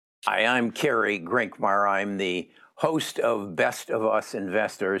Hi, I'm Kerry Grinkmeyer. I'm the host of Best of Us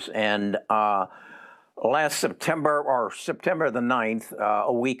Investors. And last September, or September the 9th,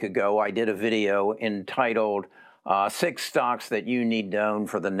 a week ago, I did a video entitled 6 Stocks That You Need to Own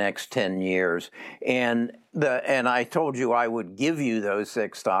for the Next 10 Years. And I told you I would give you those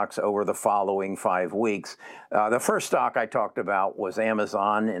 6 stocks over the following 5 weeks. The first stock I talked about was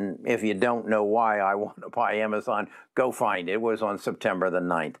Amazon. And if you don't know why I want to buy Amazon, go find it. It was on September the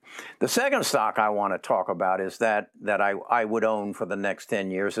 9th. The second stock I want to talk about is that I would own for the next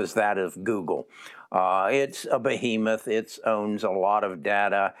 10 years is that of Google. It's a behemoth. It owns a lot of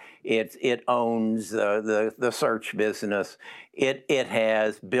data. It owns the search business. It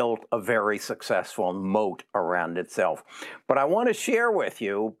has built a very successful moat around itself. But I want to share with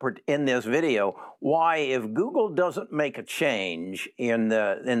you in this video why, if Google doesn't make a change in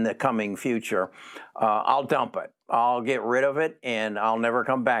the coming future, I'll dump it. I'll get rid of it, and I'll never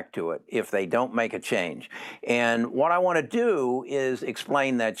come back to it if they don't make a change. And what I want to do is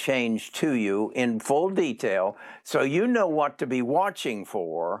explain that change to you in full detail so you know what to be watching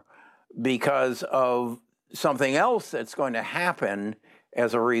for because of something else that's going to happen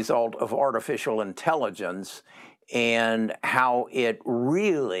as a result of artificial intelligence and how it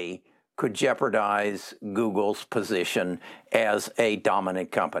really could jeopardize Google's position as a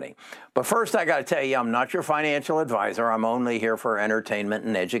dominant company. But first, I got to tell you, I'm not your financial advisor. I'm only here for entertainment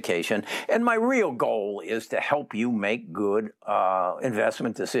and education. And my real goal is to help you make good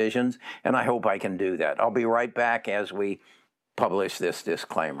investment decisions. And I hope I can do that. I'll be right back as we publish this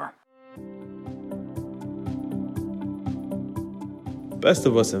disclaimer. Best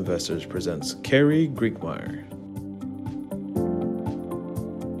of Us Investors presents Kerry Grinkmeyer.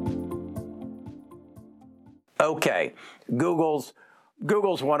 Okay, Google's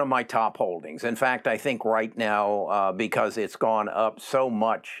one of my top holdings. In fact, I think right now, because it's gone up so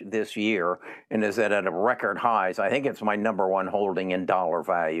much this year and is at a record highs, I think it's my number one holding in dollar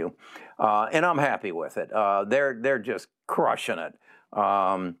value, and I'm happy with it. They're just crushing it.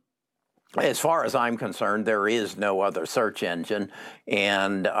 As far as I'm concerned, there is no other search engine,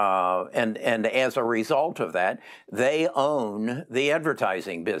 and as a result of that, they own the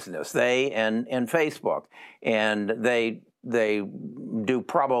advertising business. They and Facebook, and they do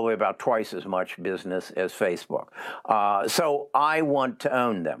probably about twice as much business as Facebook. So I want to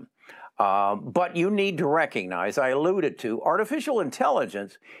own them. But you need to recognize, I alluded to, artificial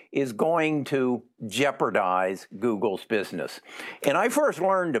intelligence is going to jeopardize Google's business. And I first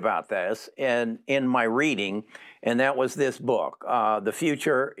learned about this in my reading, and that was this book, The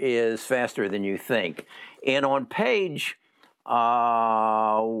Future is Faster Than You Think. And on page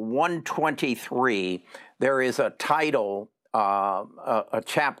 123, there is a title, a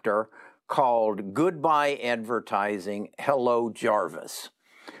chapter called Goodbye Advertising, Hello Jarvis.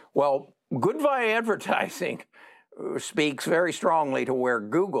 Well, Goodbye Advertising speaks very strongly to where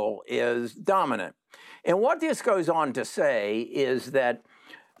Google is dominant. And what this goes on to say is that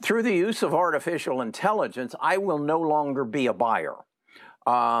through the use of artificial intelligence, I will no longer be a buyer.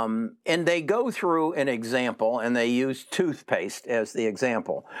 And they go through an example, and they use toothpaste as the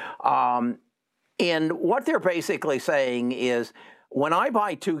example. And what they're basically saying is, when I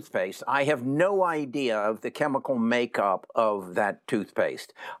buy toothpaste, I have no idea of the chemical makeup of that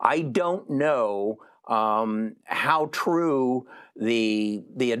toothpaste. I don't know how true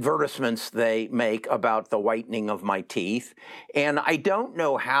the advertisements they make about the whitening of my teeth, and I don't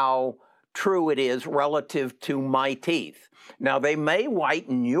know how true it is relative to my teeth. Now, they may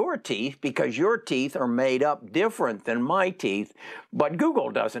whiten your teeth because your teeth are made up different than my teeth, but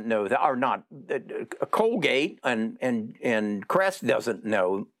Google doesn't know that, or not. Colgate and Crest doesn't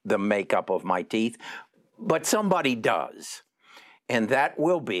know the makeup of my teeth, but somebody does, and that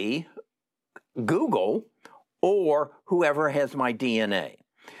will be Google or whoever has my DNA.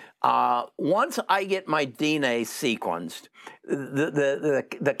 Once I get my DNA sequenced,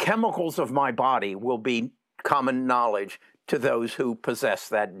 the chemicals of my body will be common knowledge to those who possess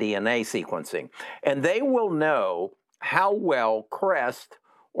that DNA sequencing. And they will know how well Crest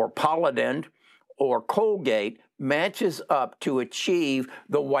or Polident or Colgate matches up to achieve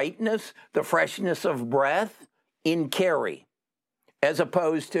the whiteness, the freshness of breath in Kerry, as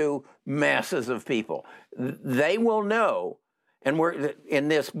opposed to masses of people. They will know. And we're in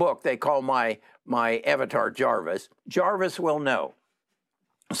this book, they call my avatar Jarvis. Jarvis will know.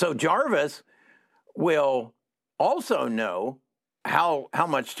 So Jarvis will also know how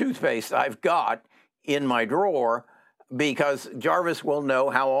much toothpaste I've got in my drawer, because Jarvis will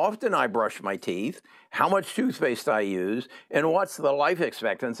know how often I brush my teeth, how much toothpaste I use, and what's the life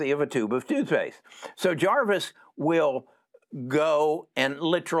expectancy of a tube of toothpaste. So Jarvis will go and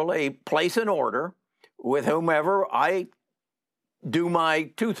literally place an order with whomever I do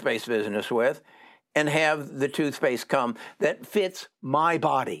my toothpaste business with and have the toothpaste come that fits my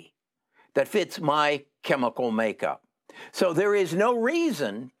body, that fits my chemical makeup. So there is no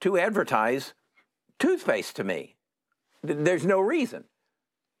reason to advertise toothpaste to me. There's no reason.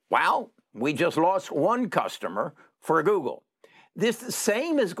 Well, we just lost one customer for Google. This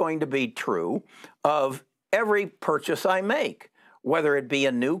same is going to be true of every purchase I make, whether it be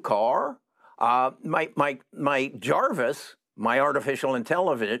a new car, my Jarvis, my artificial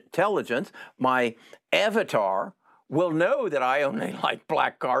intelligence, my avatar will know that I only like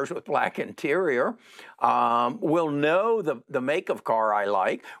black cars with black interior, will know the make of car I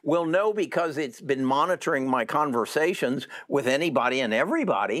like, will know because it's been monitoring my conversations with anybody and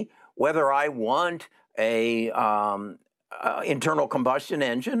everybody, whether I want a internal combustion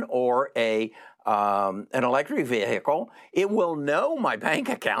engine or an electric vehicle. It will know my bank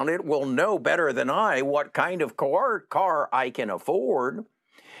account. It will know better than I what kind of car I can afford.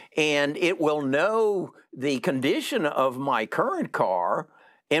 And it will know the condition of my current car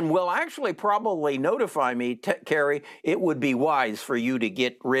and will actually probably notify me, Carrie, it would be wise for you to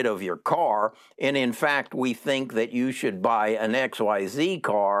get rid of your car. And in fact, we think that you should buy an XYZ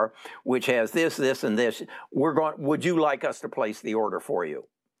car, which has this, this, and this. Would you like us to place the order for you?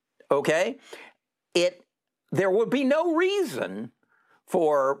 Okay? There would be no reason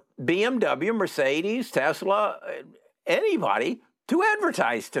for BMW, Mercedes, Tesla, anybody to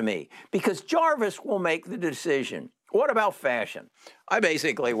advertise to me because Jarvis will make the decision. What about fashion? I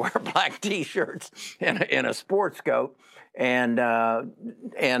basically wear black T-shirts and a sports coat and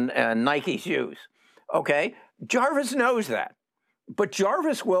Nike shoes. Okay, Jarvis knows that, but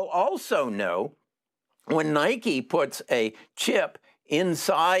Jarvis will also know when Nike puts a chip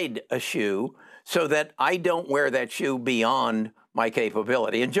inside a shoe so that I don't wear that shoe beyond my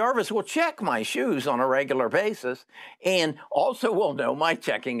capability. And Jarvis will check my shoes on a regular basis and also will know my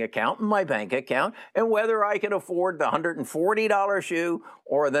checking account and my bank account and whether I can afford the $140 shoe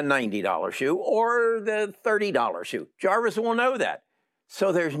or the $90 shoe or the $30 shoe. Jarvis will know that.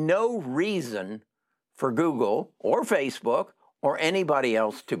 So there's no reason for Google or Facebook or anybody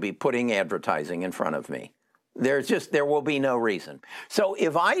else to be putting advertising in front of me. There will be no reason. So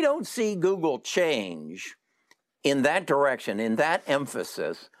if I don't see Google change in that direction, in that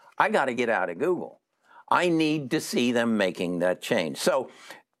emphasis, I got to get out of Google. I need to see them making that change. So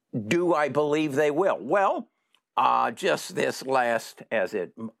do I believe they will? Well, just this last, as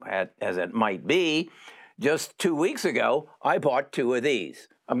it might be, just 2 weeks ago, I bought 2 of these.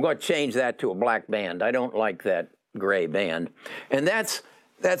 I'm going to change that to a black band. I don't like that gray band. And that's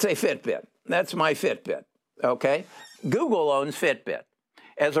a Fitbit. That's my Fitbit, okay? Google owns Fitbit.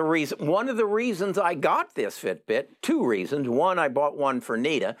 As a reason, one of the reasons I got this Fitbit, 2 reasons. One, I bought one for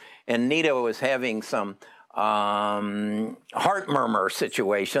Nita, and Nita was having some heart murmur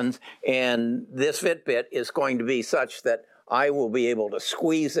situations, and this Fitbit is going to be such that I will be able to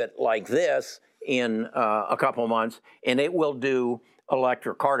squeeze it like this in a couple months, and it will do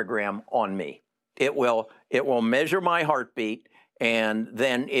electrocardiogram on me. It will measure my heartbeat, and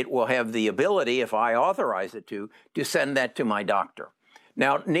then it will have the ability, if I authorize it to send that to my doctor.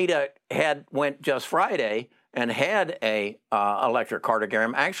 Now, Nita went just Friday and had a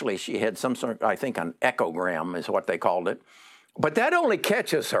electrocardiogram. Actually, she had some sort, I think an echogram is what they called it. But that only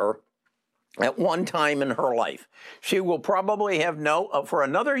catches her at one time in her life. She will probably have for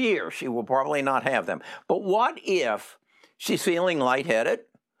another year, she will probably not have them. But what if she's feeling lightheaded?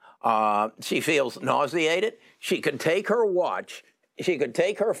 She feels nauseated. She could take her watch, she could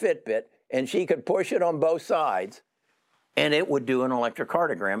take her Fitbit, and she could push it on both sides, and it would do an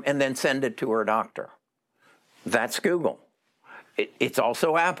electrocardiogram and then send it to her doctor. That's Google. It's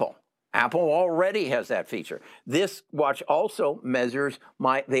also Apple. Apple already has that feature. This watch also measures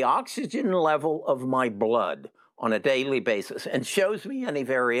the oxygen level of my blood on a daily basis and shows me any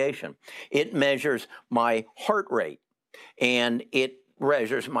variation. It measures my heart rate, and it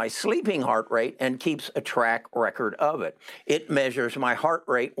measures my sleeping heart rate and keeps a track record of it. It measures my heart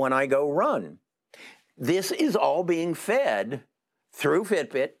rate when I go run. This is all being fed through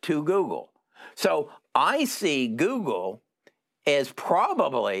Fitbit to Google. So I see Google as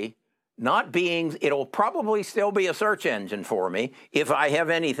probably not being, it'll probably still be a search engine for me if I have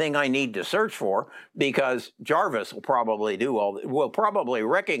anything I need to search for, because Jarvis will probably will probably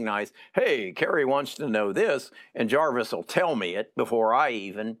recognize, hey, Carrie wants to know this, and Jarvis will tell me it before I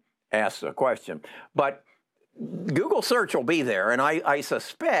even ask the question. But Google search will be there, and I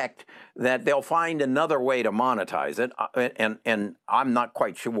suspect that they'll find another way to monetize it, and I'm not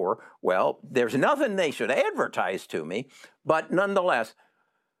quite sure. Well, there's nothing they should advertise to me, but nonetheless,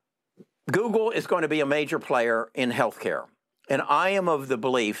 Google is going to be a major player in healthcare, and I am of the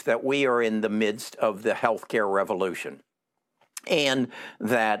belief that we are in the midst of the healthcare revolution, and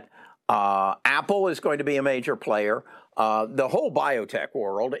that Apple is going to be a major player. The whole biotech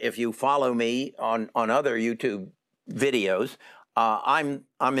world, if you follow me on other YouTube videos, I'm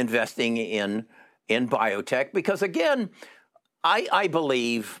investing in biotech because, again, I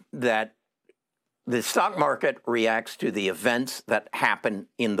believe that the stock market reacts to the events that happen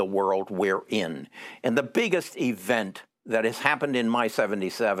in the world we're in. And the biggest event that has happened in my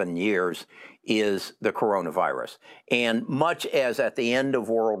 77 years is the coronavirus. And much as at the end of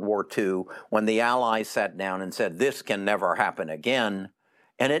World War II, when the Allies sat down and said, this can never happen again,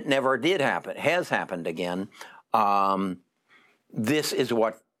 and it never did happen, has happened again, this is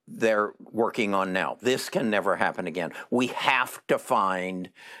what they're working on now. This can never happen again. We have to find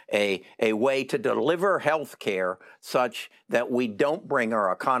a way to deliver health care such that we don't bring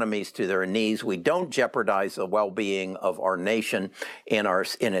our economies to their knees. We don't jeopardize the well-being of our nation and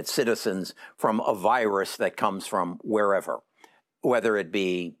its citizens from a virus that comes from wherever, whether it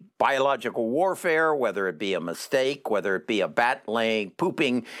be biological warfare, whether it be a mistake, whether it be a bat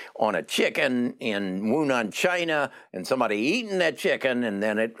pooping on a chicken in Wuhan, China, and somebody eating that chicken, and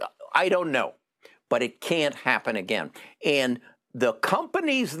then I don't know. But it can't happen again. And the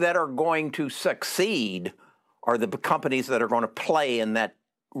companies that are going to succeed are the companies that are going to play in that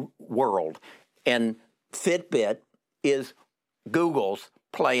world. And Fitbit is Google's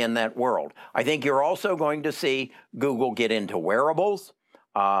play in that world. I think you're also going to see Google get into wearables.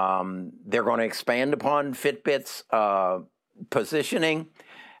 They're going to expand upon Fitbit's positioning.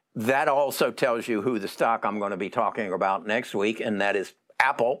 That also tells you who the stock I'm going to be talking about next week, and that is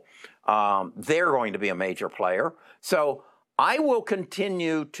Apple. They're going to be a major player. So I will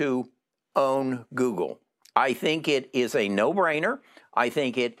continue to own Google. I think it is a no-brainer. I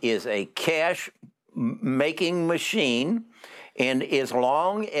think it is a cash-making machine. And as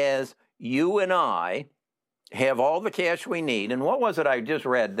long as you and I have all the cash we need, and what was it I just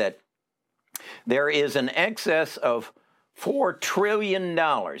read, that there is an excess of $4 trillion.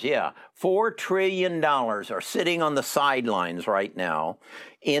 Yeah, $4 trillion are sitting on the sidelines right now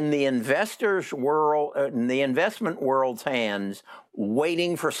in the investors' world, in the investment world's hands,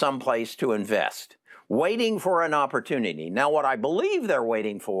 waiting for someplace to invest, waiting for an opportunity. Now, what I believe they're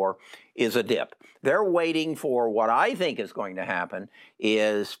waiting for is a dip. They're waiting for what I think is going to happen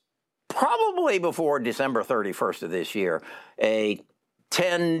is probably before December 31st of this year, a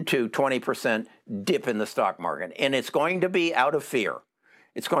 10 to 20% dip in the stock market. And it's going to be out of fear.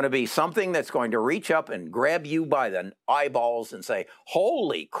 It's going to be something that's going to reach up and grab you by the eyeballs and say,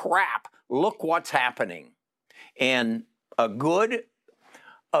 holy crap, look what's happening. And a good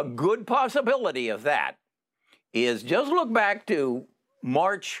possibility of that is just look back to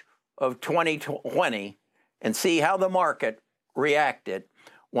March of 2020 and see how the market reacted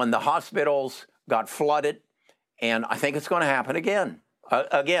when the hospitals got flooded. And I think it's going to happen again.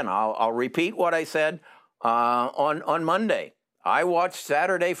 I'll repeat what I said on Monday. I watched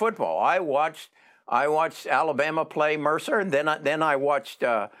Saturday football. I watched Alabama play Mercer, and then I watched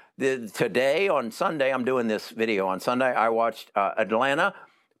today on Sunday. I'm doing this video on Sunday. I watched Atlanta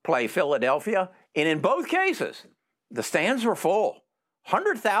play Philadelphia, and in both cases, the stands were full.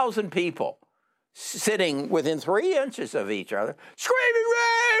 100,000 people sitting within 3 inches of each other, screaming,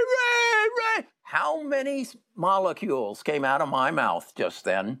 "Ray, Ray, Ray!" How many molecules came out of my mouth just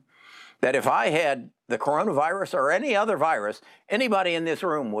then that if I had the coronavirus or any other virus, anybody in this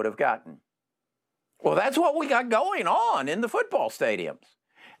room would have gotten? Well, that's what we got going on in the football stadiums.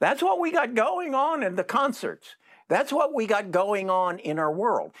 That's what we got going on in the concerts. That's what we got going on in our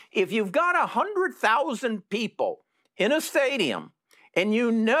world. If you've got 100,000 people in a stadium, and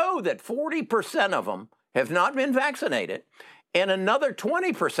you know that 40% of them have not been vaccinated, and another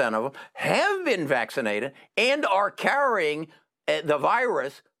 20% of them have been vaccinated and are carrying the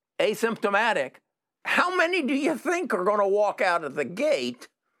virus asymptomatic, how many do you think are going to walk out of the gate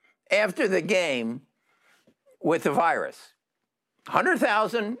after the game with the virus?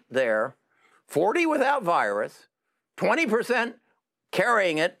 100,000 there, 40 without virus, 20%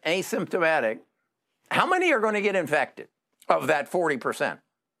 carrying it asymptomatic. How many are going to get infected of that 40%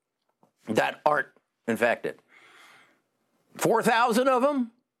 that aren't infected? 4,000 of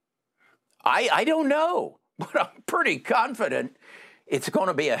them? I don't know, but I'm pretty confident it's going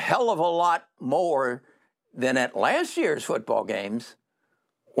to be a hell of a lot more than at last year's football games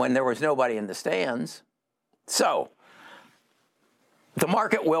when there was nobody in the stands. So, the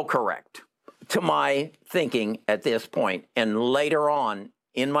market will correct to my thinking at this point, and later on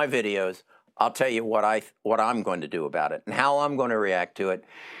in my videos, I'll tell you what I'm going to do about it and how I'm going to react to it.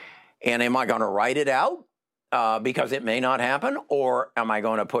 And am I going to write it out because it may not happen, or am I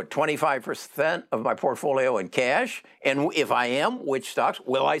going to put 25% of my portfolio in cash? And if I am, which stocks?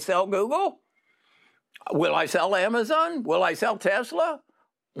 Will I sell Google? Will I sell Amazon? Will I sell Tesla?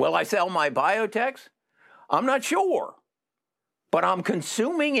 Will I sell my biotechs? I'm not sure. But I'm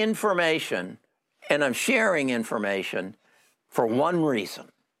consuming information and I'm sharing information for one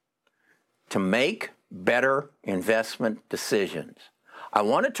reason: to make better investment decisions. I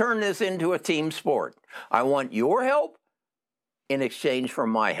want to turn this into a team sport. I want your help in exchange for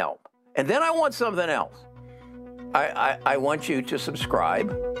my help. And then I want something else. I want you to subscribe,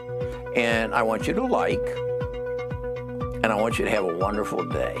 and I want you to like, and I want you to have a wonderful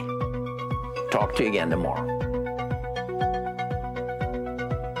day. Talk to you again tomorrow.